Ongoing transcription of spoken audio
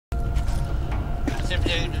to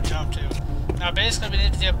be able to jump to. Now basically we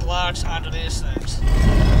need to get blocks onto these things. You know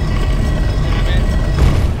what I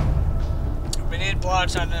mean? We need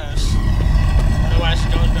blocks on this. Otherwise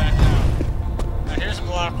it goes back down. Now here's a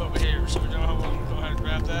block over here, so we know how we'll go ahead and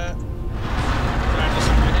grab that. Grab this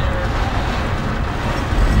over here.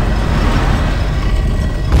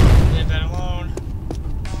 Leave that alone.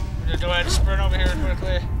 We're gonna go ahead and sprint over here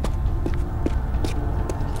quickly.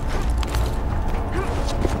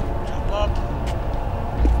 Jump up.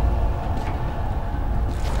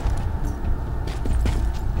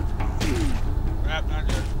 Crap, not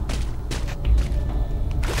good.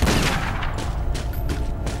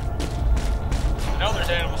 I know there's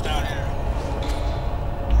animals down here.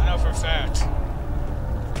 I know for a fact.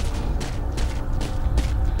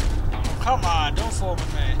 Oh, come on, don't fool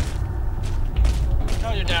with me. I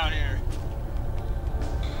know you're down here.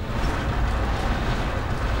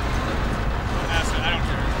 That's it, I don't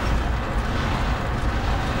care.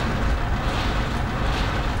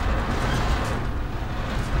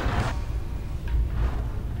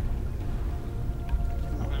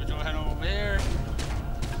 I'm gonna go ahead over here.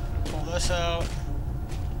 Pull this out.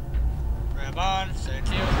 Grab on, thank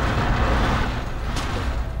you.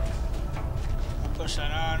 I'll push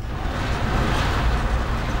that on.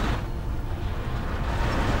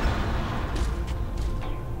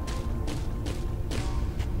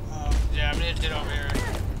 Yeah, we need to get over here.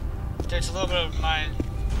 It takes a little bit of my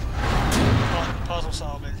puzzle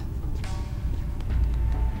solving.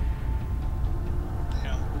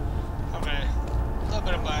 Yeah. Okay. A little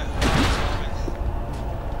bit of my puzzle solving.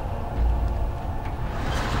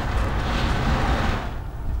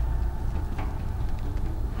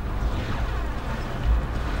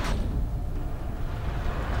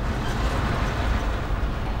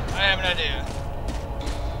 I have an idea.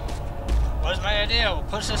 What's my idea? We'll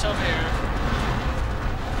push this over here.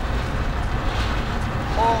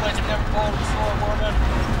 Pull like you've never pulled before, woman.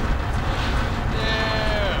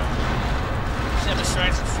 Yeah. Just have the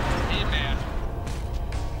strength of He-Man.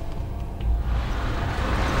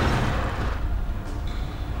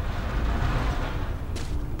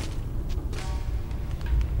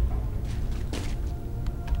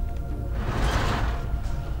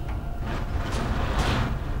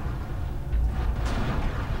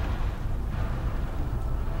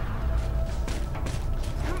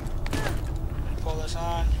 Pull this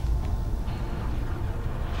on.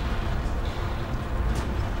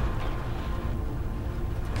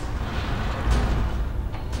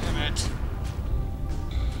 Damn it.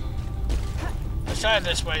 Let's try it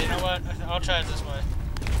this way, you know what? I'll try it this way.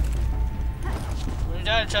 What we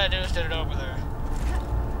gotta try to do is get it over there.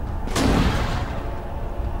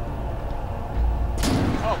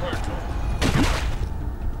 Oh, it worked.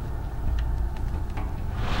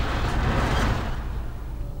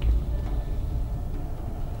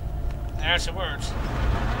 Actually works.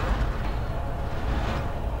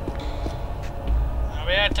 Now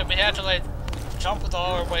we had to like jump with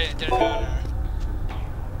all our weight and get it down there.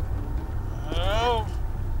 Oh.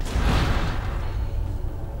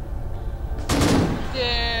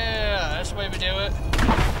 Yeah, that's the way we do it.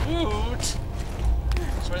 Woot.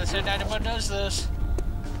 That's why they say 91 does this.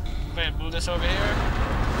 Okay, move this over here.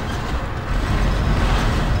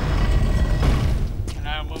 And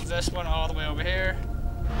now move this one all the way over here.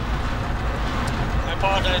 I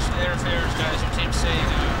apologize for the interference, guys. You keep saying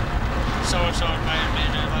so-and-so in my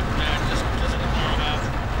immediate left back. Just ignore that.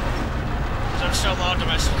 Because I'm still on to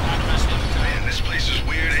my Man, this place is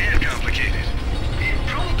weird and complicated. It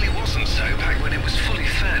probably wasn't so back when it was fully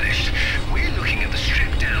furnished. We're looking at the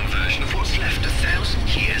stripped-down version of what's left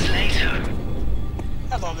 1,000 years later.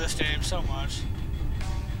 I love this game so much.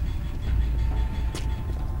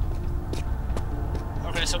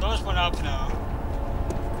 Okay, so those went up now.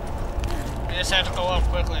 We just have to go up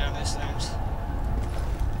quickly on these things.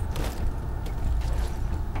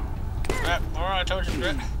 Crap, Laura, I told you,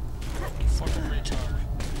 Brit. Fucking retard.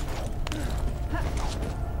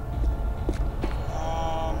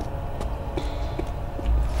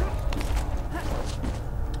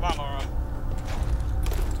 Come on, Laura.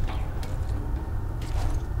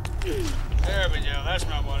 There we go, that's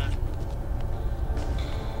what I wanted.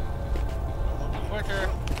 A little bit quicker.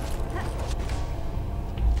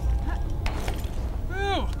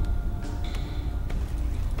 Woo!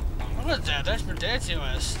 Look at that, that's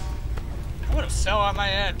ridiculous. I would have fell on my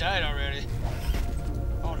head and died already.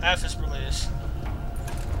 Oh, F is release.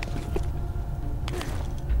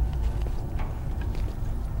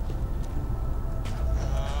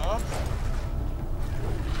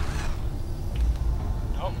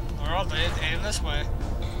 Nope, we're all aim this way.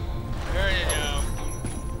 There you go.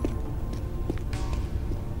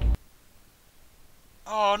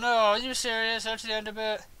 Oh no, are you serious? That's the end of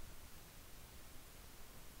it?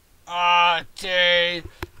 Ah, dang.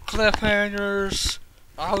 Cliffhangers.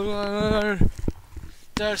 Oh,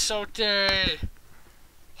 that's so dang.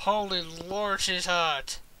 Holy lord, she's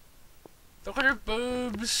hot. Look at her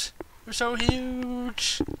boobs. They're so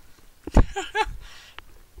huge.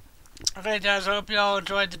 Okay, guys, I hope y'all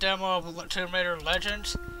enjoyed the demo of Tomb Raider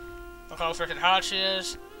Legends. Look how freaking hot she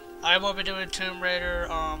is. I will be doing Tomb Raider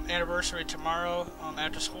anniversary tomorrow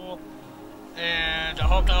after school. And I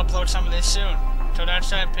hope to upload some of these soon. Till next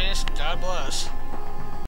time, peace. God bless.